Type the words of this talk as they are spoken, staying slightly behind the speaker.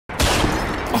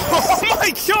Oh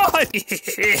my god!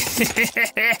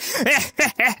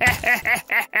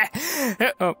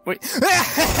 Oh, wait.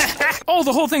 Oh,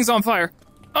 the whole thing's on fire.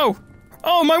 Oh,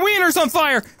 my wiener's on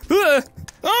fire! Oh,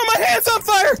 my hand's on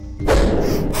fire!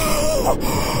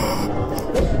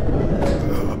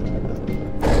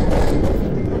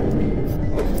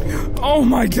 Oh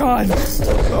my god!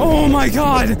 Oh my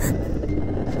god!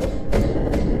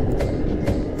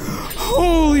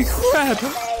 Holy crap!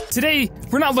 Today,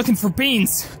 we're not looking for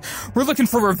beans. We're looking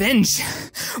for revenge.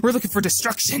 We're looking for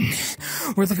destruction.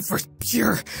 We're looking for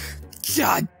pure,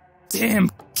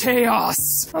 goddamn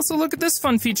chaos. Also, look at this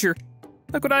fun feature.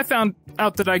 Look what I found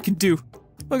out that I could do.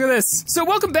 Look at this. So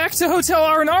welcome back to Hotel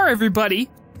R&R, everybody.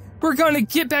 We're gonna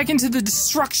get back into the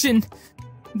destruction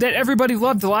that everybody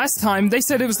loved the last time. They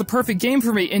said it was the perfect game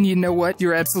for me, and you know what?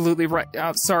 You're absolutely right.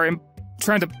 Sorry, I'm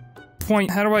trying to point.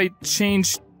 How do I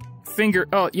change finger?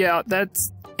 Oh, yeah,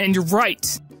 that's... And you're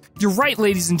right. You're right,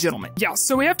 ladies and gentlemen. Yeah,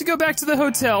 so we have to go back to the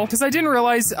hotel, because I didn't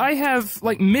realize I have,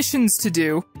 like, missions to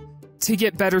do to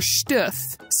get better stuff.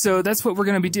 So that's what we're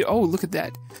gonna be doing. Oh, look at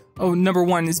that. Oh, number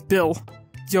one is Bill.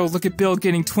 Yo, look at Bill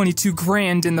getting 22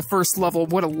 grand in the first level.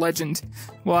 What a legend.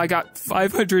 Well, I got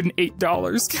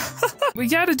 $508. We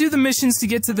gotta do the missions to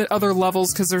get to the other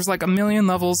levels, because there's like a million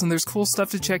levels and there's cool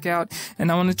stuff to check out. And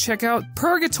I want to check out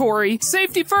Purgatory.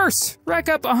 Safety first! Rack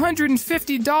up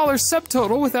 $150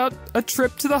 subtotal without a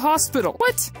trip to the hospital.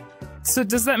 What? So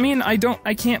does that mean I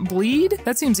can't bleed?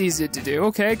 That seems easy to do.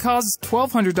 Okay, cause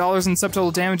 $1,200 in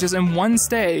subtotal damages in one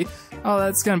stay. Oh,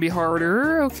 that's gonna be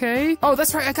harder. Okay. Oh,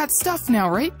 that's right, I got stuff now,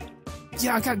 right?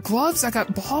 Yeah, I got gloves, I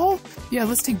got ball. Yeah,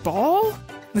 let's take ball.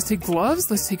 Let's take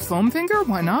gloves, let's take foam finger,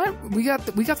 why not? We got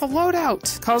the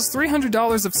loadout. Cause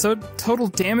 $300 of total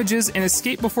damages and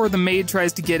escape before the maid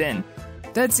tries to get in.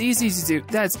 That's easy to do.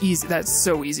 That's easy, that's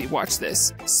so easy. Watch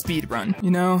this. Speed run.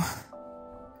 You know,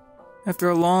 after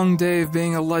a long day of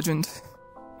being a legend,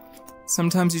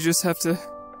 sometimes you just have to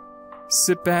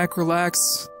sit back,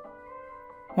 relax,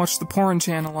 watch the porn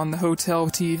channel on the hotel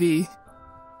TV.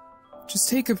 Just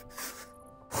take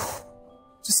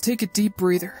a deep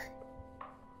breather.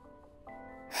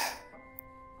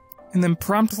 And then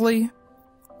promptly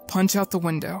punch out the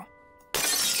window.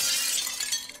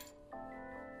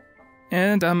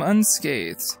 And I'm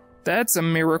unscathed. That's a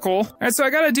miracle. Alright, so I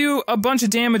gotta do a bunch of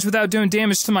damage without doing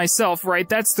damage to myself, right?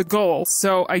 That's the goal.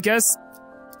 So I guess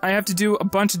I have to do a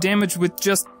bunch of damage with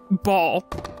just ball.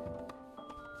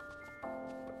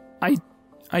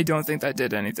 I don't think that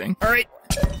did anything. Alright,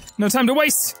 no time to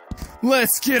waste.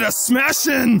 Let's get a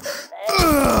smashing!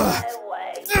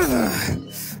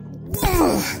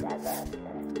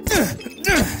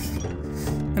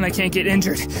 And I can't get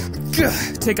injured.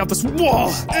 Take out this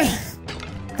wall.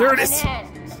 There it is.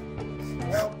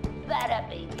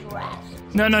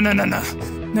 No.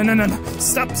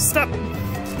 Stop.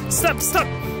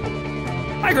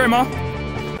 Hi, Grandma.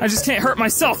 I just can't hurt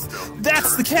myself.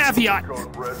 That's the caveat.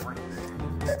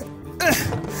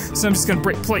 So I'm just gonna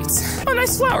break plates. Oh,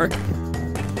 nice flower.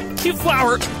 Cute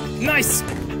flower. Nice.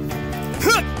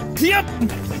 Yep.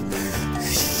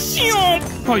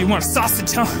 Oh, you want a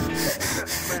sausage, huh?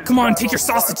 Come on, take your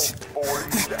sausage.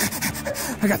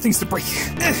 I got things to break.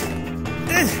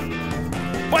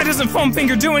 Why doesn't Foam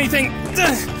Finger do anything?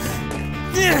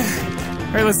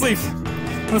 Alright, let's leave.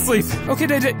 Okay,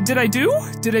 did I do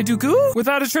good?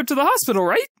 Without a trip to the hospital,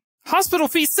 right? Hospital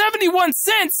fee 71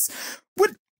 cents!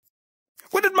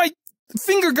 What did my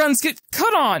finger guns get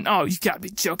cut on? Oh, you gotta be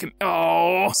joking.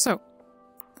 Oh. So,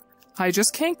 I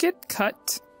just can't get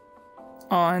cut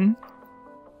on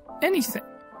anything.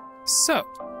 So,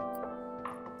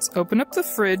 let's open up the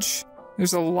fridge.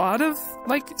 There's a lot of,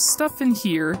 like, stuff in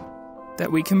here that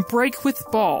we can break with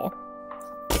ball.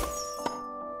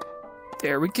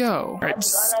 There we go. Alright,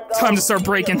 just time to start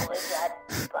breaking.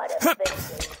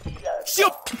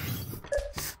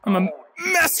 I'm a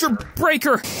master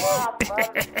breaker!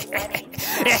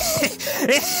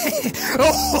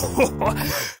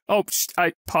 Oh,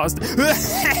 I paused.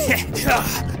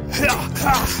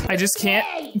 I just can't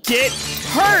get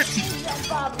hurt!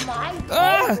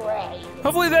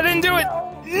 Hopefully that didn't do it!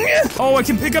 Oh, I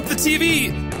can pick up the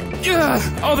TV!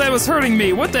 Oh, that was hurting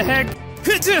me. What the heck?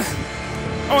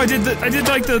 Oh, I did the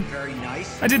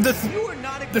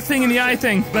thing in the eye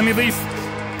thing. Let me leave.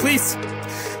 Please.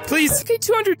 Okay,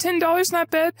 $210,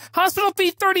 not bad. Hospital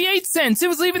fee 38 cents. It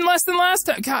was even less than last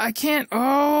time. God, I can't.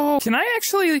 Oh, can I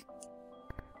actually?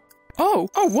 Oh,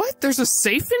 what? There's a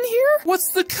safe in here?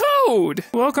 What's the code?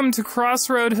 Welcome to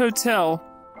Crossroad Hotel.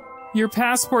 Your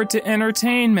passport to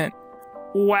entertainment.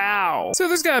 Wow. So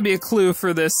there's gotta be a clue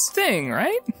for this thing,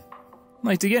 right?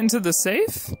 Like to get into the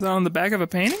safe? Is that on the back of a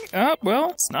painting? Oh,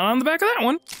 well, it's not on the back of that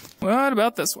one. What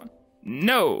about this one?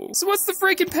 No. So what's the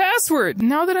freaking password?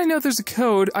 Now that I know there's a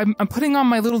code, I'm putting on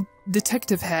my little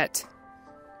detective hat.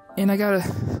 And I gotta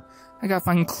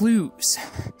find clues.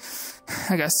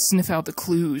 I gotta sniff out the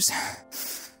clues.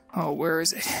 Oh, where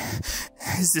is it?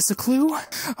 Is this a clue?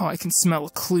 Oh, I can smell a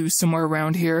clue somewhere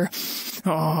around here.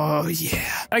 Oh,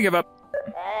 yeah. I give up.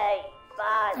 Hey,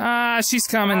 bud. Ah, she's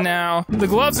coming now. The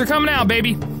gloves are coming out,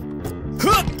 baby.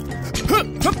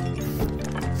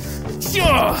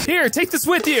 Here, take this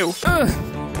with you.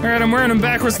 Alright, I'm wearing them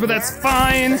backwards, but that's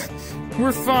fine.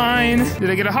 We're fine. Did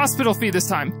I get a hospital fee this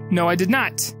time? No, I did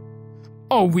not.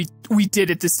 Oh, we did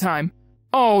it this time.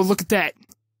 Oh, look at that.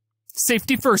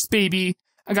 Safety first, baby.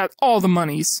 I got all the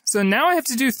monies. So now I have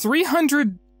to do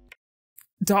 $300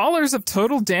 of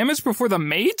total damage before the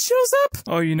maid shows up?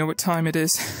 Oh, you know what time it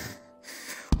is.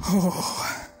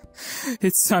 Oh,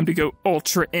 it's time to go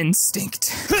Ultra Instinct.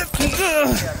 Sounds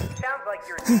like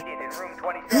you're needed in room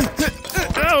 27.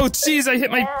 Oh, jeez, I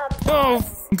hit my... Oh,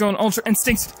 I'm going Ultra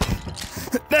Instinct.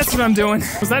 That's what I'm doing.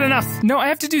 Was that enough? No, I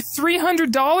have to do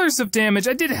 $300 of damage.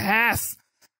 I did half.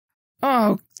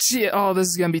 Oh, gee. Oh, this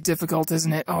is gonna be difficult,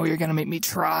 isn't it? Oh, you're gonna make me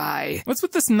try. What's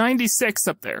with this 96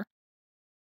 up there?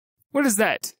 What is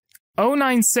that?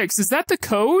 096. Is that the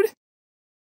code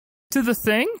to the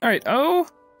thing? All right,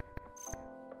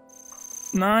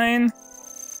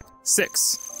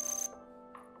 096.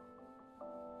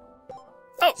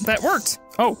 Oh, that worked.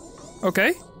 Oh,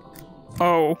 okay.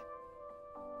 Oh.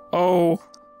 Oh.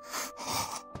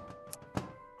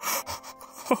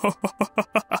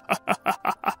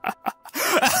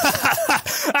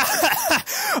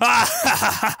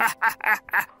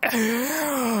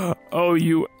 Oh,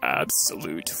 you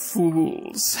absolute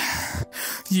fools.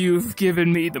 You've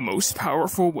given me the most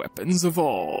powerful weapons of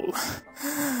all.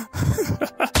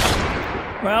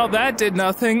 Well, that did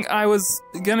nothing. I was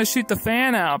gonna shoot the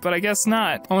fan out, but I guess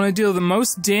not. I want to deal the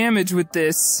most damage with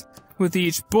this, with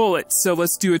each bullet, so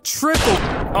let's do a triple.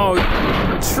 Oh,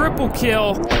 triple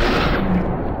kill.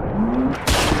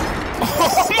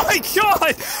 Oh my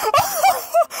god!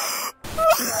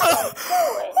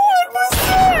 What was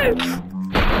that?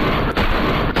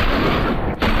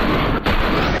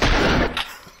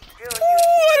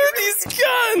 What are these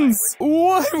guns?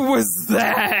 What was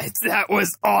that? That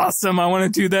was awesome. I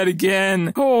want to do that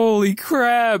again. Holy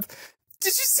crap.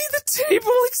 Did you see the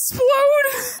table explode?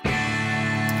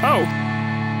 Oh.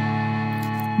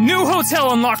 New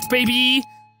hotel unlocked, baby.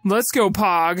 Let's go,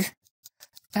 Pog.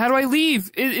 How do I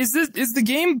leave? Is the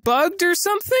game bugged or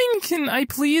something? Can I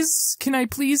please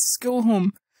go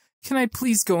home? Can I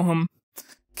please go home?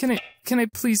 Can I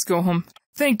please go home?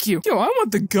 Thank you. Yo, I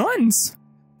want the guns.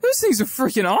 Those things are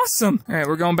freaking awesome. All right,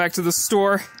 we're going back to the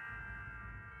store.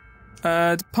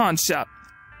 Pawn shop.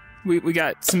 We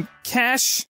got some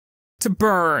cash to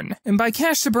burn. And by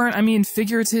cash to burn, I mean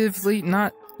figuratively,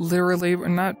 not literally. We're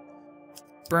not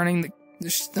burning the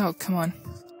oh, come on.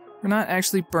 We're not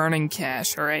actually burning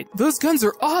cash, alright? Those guns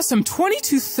are awesome!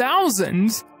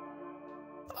 22,000!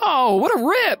 Oh, what a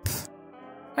rip!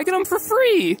 I get them for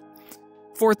free!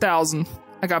 4,000.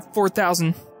 I got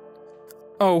 4,000.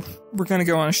 Oh, we're gonna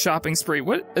go on a shopping spree.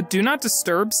 What? A do not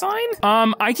disturb sign?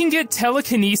 I can get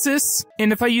telekinesis,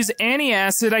 and if I use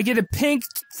antiacid, I get a pink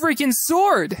freaking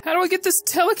sword! How do I get this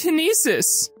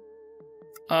telekinesis?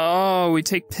 Oh, we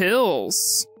take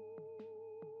pills.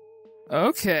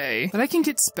 Okay. But I can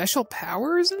get special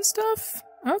powers and stuff?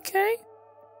 Okay.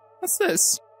 What's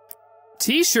this?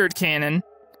 T-shirt cannon?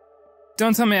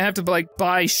 Don't tell me I have to, like,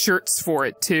 buy shirts for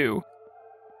it, too.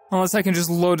 Unless I can just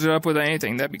load it up with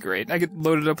anything, that'd be great. I could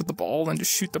load it up with the ball and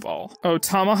just shoot the ball. Oh,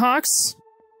 tomahawks?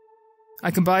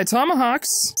 I can buy tomahawks.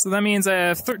 So that means I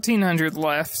have 1,300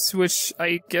 left, which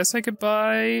I guess I could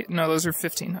buy... No, those are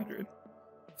 1,500.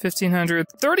 1,500.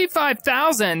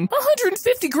 35,000!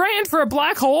 150 grand for a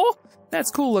black hole? That's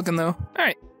cool looking, though.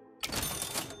 Alright.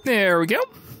 There we go.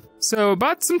 So,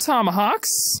 bought some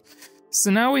tomahawks. So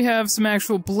now we have some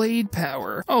actual blade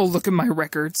power. Oh, look at my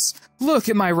records. Look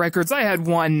at my records. I had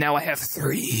 1, now I have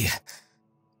 3.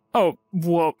 Oh,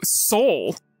 whoa.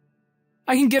 Soul?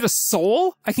 I can get a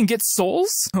soul? I can get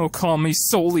souls? Oh, call me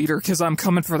Soul Eater, because I'm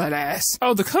coming for that ass.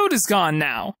 Oh, the code is gone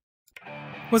now.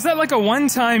 Was that like a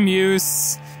one-time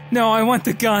use? No, I want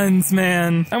the guns,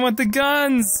 man. I want the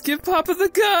guns. Give Papa the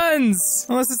guns.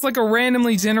 Unless it's like a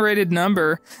randomly generated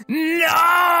number.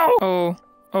 No!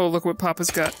 Oh, look what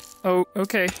Papa's got. Oh,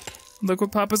 okay. Look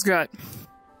what Papa's got.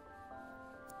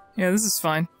 Yeah, this is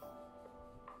fine.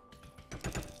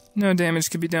 No damage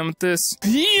can be done with this.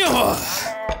 Yeah!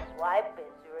 That swipe is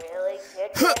really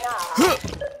kicking off.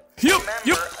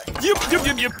 Remember, You!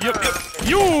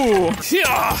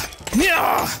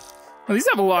 Yeah! Well, these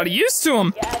have a lot of use to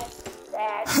them.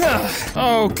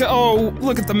 Oh,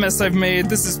 look at the mess I've made.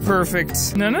 This is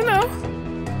perfect. No.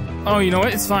 Oh, you know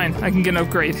what? It's fine. I can get an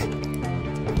upgrade.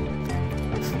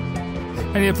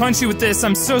 I need to punch you with this.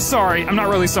 I'm so sorry. I'm not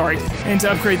really sorry. And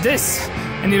to upgrade this,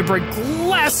 I need to break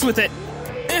glass with it.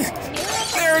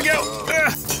 There we go.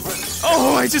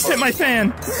 Oh, I just hit my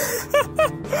fan.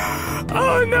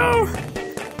 Oh, no.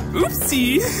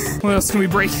 Oopsie. What else can we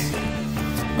break?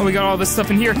 Oh, we got all this stuff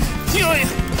in here.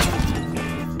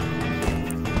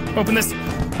 Open this.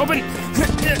 Open.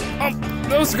 Oh,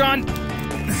 those are gone.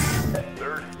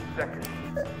 30 seconds.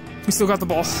 We still got the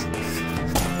ball.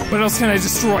 What else can I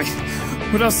destroy?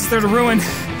 What else is there to ruin?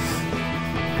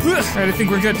 Alright, I think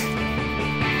we're good.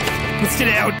 Let's get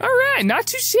out. Alright, not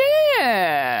too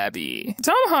shabby.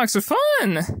 Tomahawks are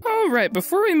fun. Alright,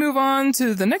 before we move on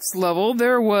to the next level,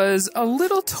 there was a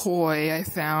little toy I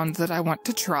found that I want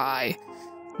to try.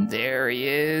 There he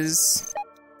is.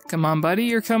 Come on, buddy,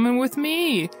 you're coming with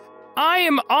me. I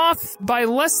am off by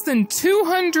less than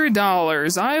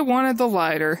 $200. I wanted the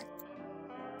lighter.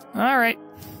 Alright.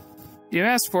 You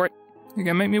asked for it. You're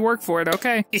gonna make me work for it,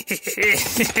 okay?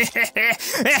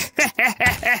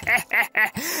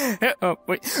 Oh,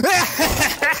 wait.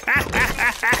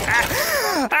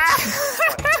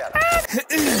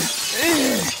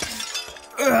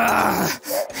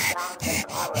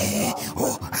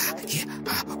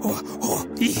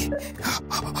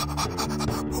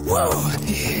 Whoa.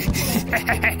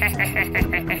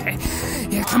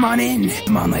 Yeah, come on in.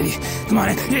 Come on, lady. Come on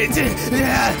in.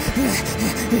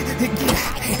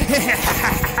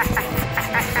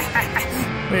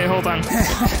 Wait, hold on.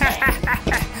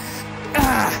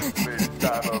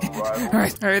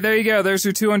 Alright, there you go. There's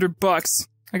your $200.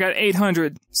 I got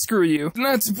 800. Screw you.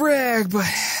 Not to brag, but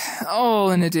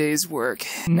all in a day's work.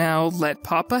 Now let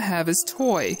Papa have his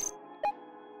toy.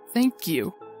 Thank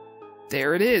you.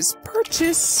 There it is.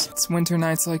 Purchase! It's winter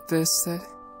nights like this that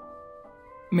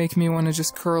make me want to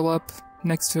just curl up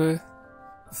next to a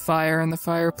fire in the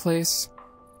fireplace.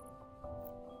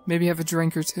 Maybe have a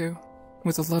drink or two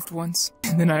with the loved ones.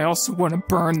 And then I also want to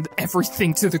burn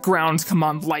everything to the ground. Come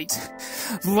on, light.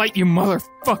 Light, you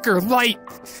motherfucker, light!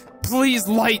 Please,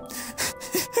 light!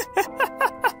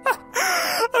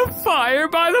 A fire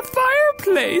by the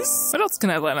fireplace! What else can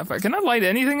I light on fire? Can I light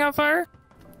anything on fire?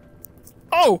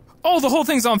 Oh! Oh, the whole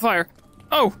thing's on fire!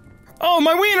 Oh! Oh,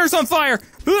 my wiener's on fire!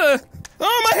 Oh,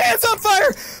 my hand's on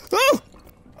fire! Oh!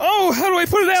 Oh, how do I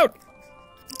put it out?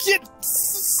 Get...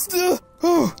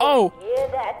 Oh!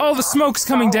 Oh, the smoke's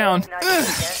coming down.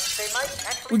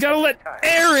 We gotta let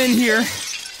air in here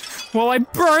while I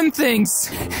burn things.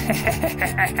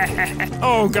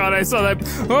 Oh god, I saw that.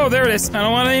 Oh, there it is. I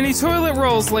don't want any toilet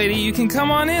rolls, lady. You can come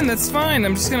on in, that's fine.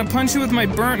 I'm just gonna punch you with my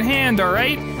burnt hand,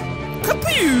 alright?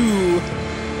 Kapew!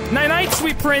 Night-night,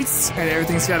 sweet prince. Alright,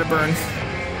 everything's gotta burn.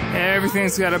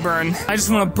 Everything's gotta burn. I just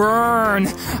wanna burn.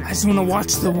 I just wanna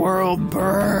watch the world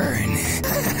burn.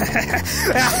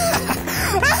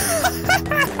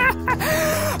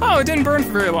 Oh, it didn't burn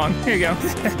for very long. Here you go.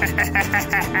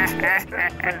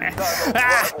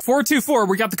 424,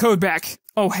 we got the code back.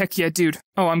 Oh, heck yeah, dude.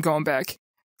 Oh, I'm going back.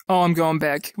 Oh, I'm going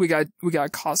back. We got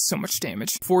caused so much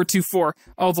damage. 424.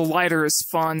 Oh, the lighter is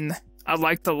fun. I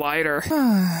like the lighter.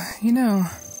 You know,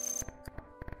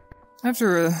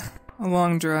 after a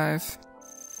long drive,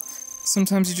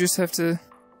 sometimes you just have to,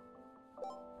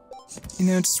 you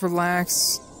know, just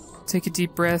relax, take a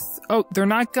deep breath. Oh, they're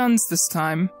not guns this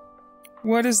time.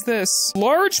 What is this?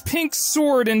 Large pink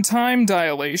sword and time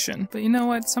dilation. But you know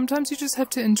what? Sometimes you just have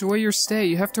to enjoy your stay.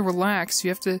 You have to relax.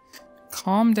 You have to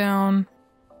calm down,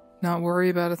 not worry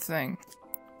about a thing.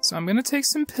 So I'm gonna take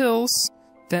some pills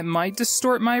that might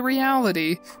distort my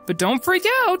reality, but don't freak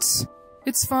out!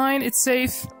 It's fine, it's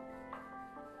safe.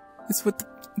 It's what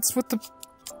the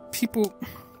people...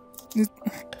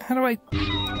 How do I...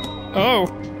 Oh.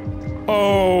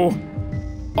 Oh.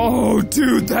 Oh,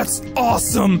 dude, that's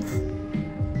awesome!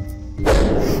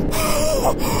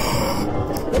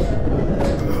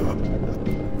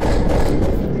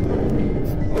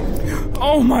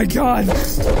 Oh my god!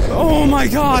 Oh my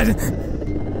god!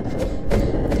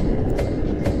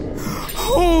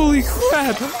 Holy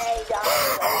crap!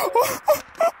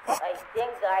 I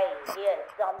think I hear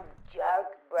some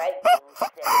jerk breaking.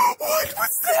 What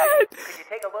was that? Could you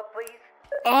take a look, please?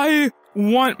 I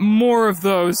want more of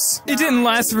those. It didn't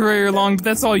last for very long, but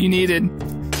that's all you needed.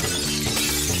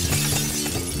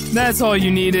 That's all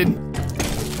you needed.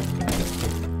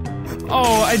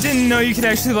 Oh, I didn't know you could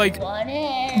actually, like,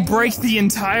 break the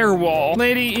entire wall.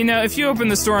 Lady, you know, if you open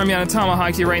this door, I'm gonna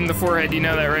tomahawk you right in the forehead. You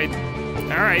know that, right?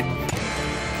 Alright.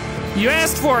 You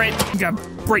asked for it! We gotta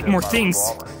break more things.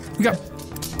 We gotta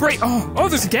break. Oh,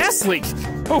 there's a gas leak!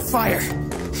 Oh, fire!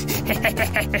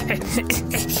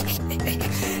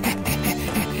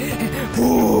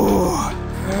 Ooh.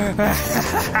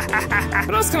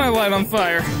 What else can I light on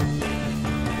fire?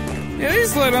 Yeah,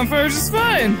 these light on fire just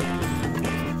fine.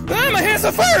 Ah, my hand's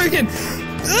on fire again!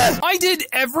 Ugh. I did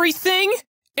everything,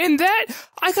 and that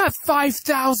I got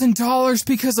 $5,000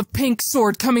 because of pink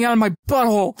sword coming out of my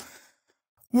butthole.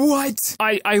 What?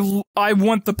 I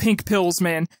want the pink pills,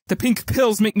 man. The pink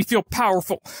pills make me feel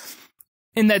powerful.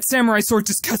 And that samurai sword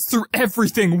just cuts through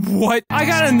everything. What? I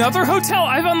got another hotel?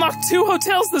 I've unlocked 2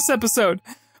 hotels this episode.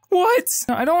 What?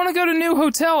 I don't want to go to a new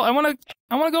hotel. I want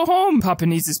to go home. Papa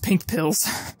needs his pink pills.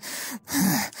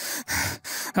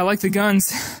 I like the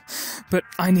guns, but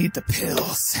I need the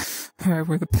pills. Alright,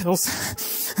 where are the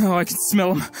pills? Oh, I can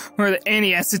smell them. Where are the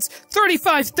antacids?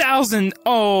 35,000!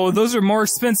 Oh, those are more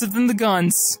expensive than the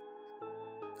guns.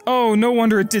 Oh, no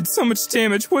wonder it did so much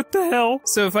damage. What the hell?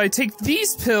 So if I take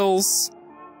these pills,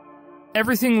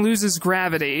 everything loses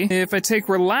gravity. If I take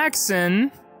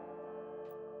relaxin,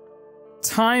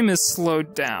 time is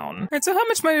slowed down. Alright, so how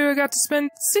much money do I got to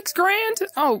spend? 6 grand?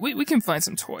 Oh, we can find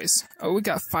some toys. Oh, we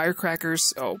got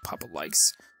firecrackers. Oh, Papa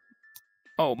likes.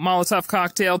 Oh, Molotov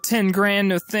cocktail, 10 grand,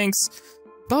 no thanks.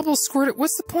 Bubble squirter,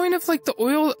 what's the point of, like, the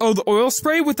oil? Oh, the oil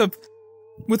spray with a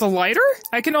lighter?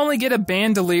 I can only get a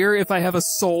bandolier if I have a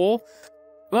soul.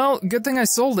 Well, good thing I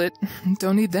sold it.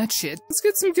 Don't need that shit. Let's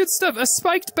get some good stuff. A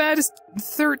spiked bat is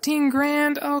 13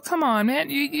 grand. Oh, come on,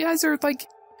 man. You guys are, like,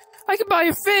 I could buy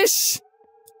a fish.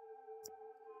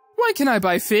 Why can I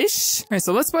buy fish? Alright,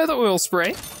 so let's buy the oil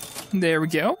spray. There we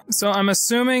go. So I'm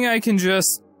assuming I can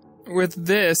just, with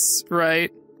this,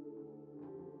 right?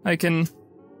 I can...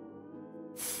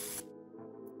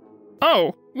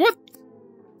 Oh, what?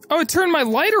 Oh, it turned my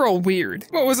lighter all weird.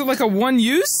 What, was it like a one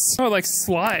use? Oh, it like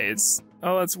slides.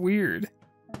 Oh, that's weird.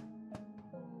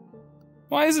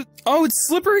 Why is it? Oh, it's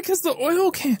slippery because the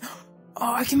oil can...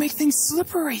 Oh, I can make things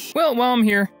slippery. Well, while I'm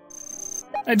here,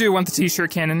 I do want the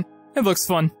t-shirt cannon. It looks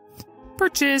fun.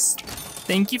 Purchase.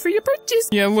 Thank you for your purchase.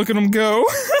 Yeah, look at them go.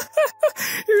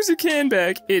 Here's your can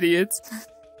back, idiots.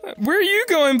 Where are you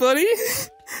going, buddy?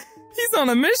 He's on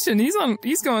a mission.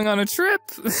 He's going on a trip.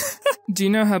 Do you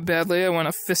know how badly I want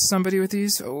to fist somebody with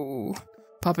these? Oh,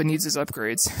 Papa needs his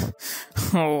upgrades.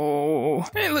 Oh.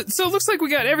 Hey, so it looks like we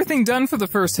got everything done for the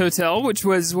first hotel, which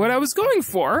was what I was going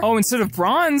for. Oh, instead of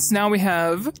bronze, now we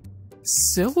have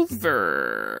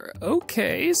silver.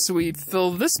 Okay, so we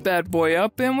fill this bad boy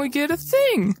up and we get a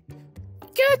thing.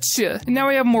 Gotcha. And now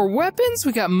we have more weapons.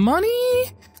 We got money.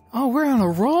 Oh, we're on a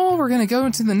roll. We're gonna go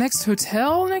into the next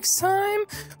hotel next time.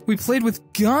 We played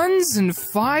with guns and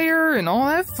fire and all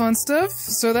that fun stuff.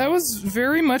 So that was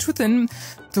very much within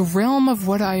the realm of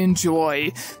what I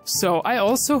enjoy. So I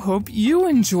also hope you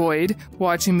enjoyed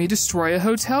watching me destroy a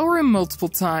hotel room multiple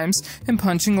times and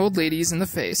punching old ladies in the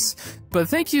face. But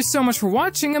thank you so much for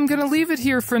watching. I'm gonna leave it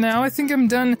here for now. I think I'm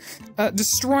done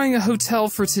destroying a hotel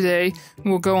for today.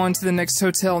 We'll go on to the next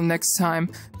hotel next time.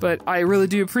 But I really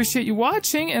do appreciate you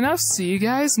watching, and I'll see you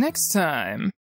guys next time.